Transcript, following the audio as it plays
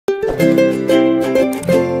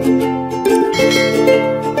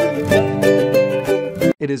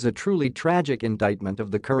It is a truly tragic indictment of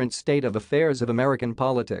the current state of affairs of American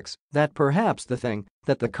politics that perhaps the thing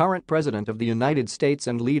that the current president of the United States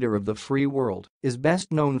and leader of the free world is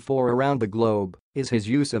best known for around the globe is his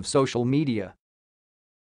use of social media.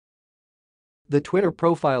 The Twitter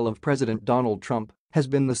profile of President Donald Trump has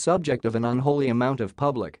been the subject of an unholy amount of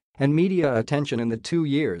public and media attention in the 2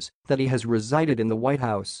 years that he has resided in the White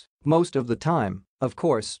House, most of the time, of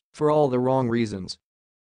course, for all the wrong reasons.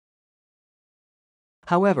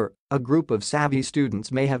 However, a group of savvy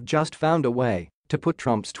students may have just found a way to put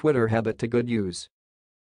Trump's Twitter habit to good use.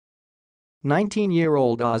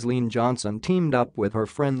 19-year-old Osleen Johnson teamed up with her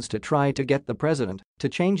friends to try to get the president to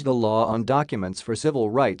change the law on documents for civil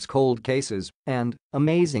rights cold cases, and,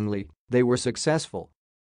 amazingly, they were successful.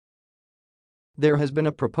 There has been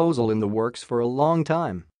a proposal in the works for a long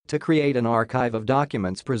time to create an archive of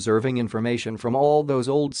documents preserving information from all those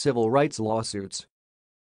old civil rights lawsuits.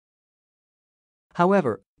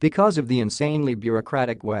 However, because of the insanely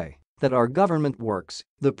bureaucratic way that our government works,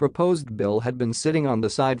 the proposed bill had been sitting on the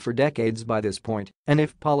side for decades by this point, and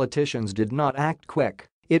if politicians did not act quick,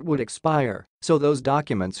 it would expire, so those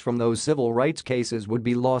documents from those civil rights cases would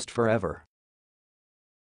be lost forever.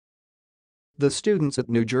 The students at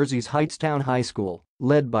New Jersey's Hightstown High School,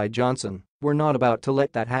 led by Johnson, were not about to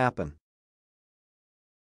let that happen.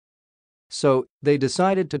 So, they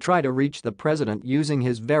decided to try to reach the president using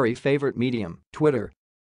his very favorite medium, Twitter.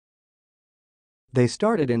 They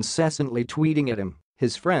started incessantly tweeting at him,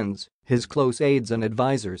 his friends, his close aides and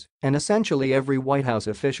advisors, and essentially every White House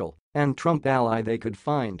official and Trump ally they could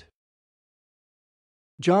find.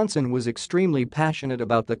 Johnson was extremely passionate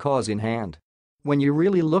about the cause in hand. When you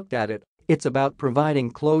really looked at it, it's about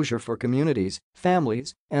providing closure for communities,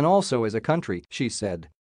 families, and also as a country, she said.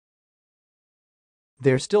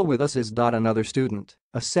 "They're still with us," is another student,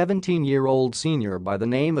 a 17-year-old senior by the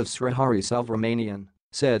name of Srihari Subramanian,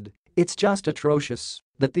 said, "It's just atrocious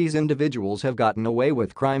that these individuals have gotten away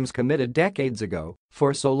with crimes committed decades ago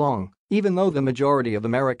for so long, even though the majority of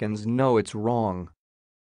Americans know it's wrong.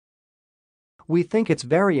 We think it's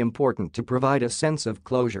very important to provide a sense of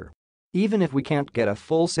closure. Even if we can't get a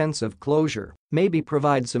full sense of closure, maybe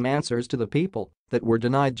provide some answers to the people that were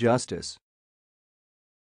denied justice."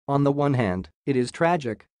 On the one hand, it is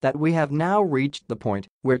tragic that we have now reached the point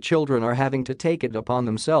where children are having to take it upon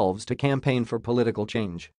themselves to campaign for political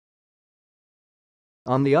change.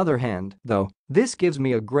 On the other hand, though, this gives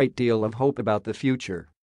me a great deal of hope about the future.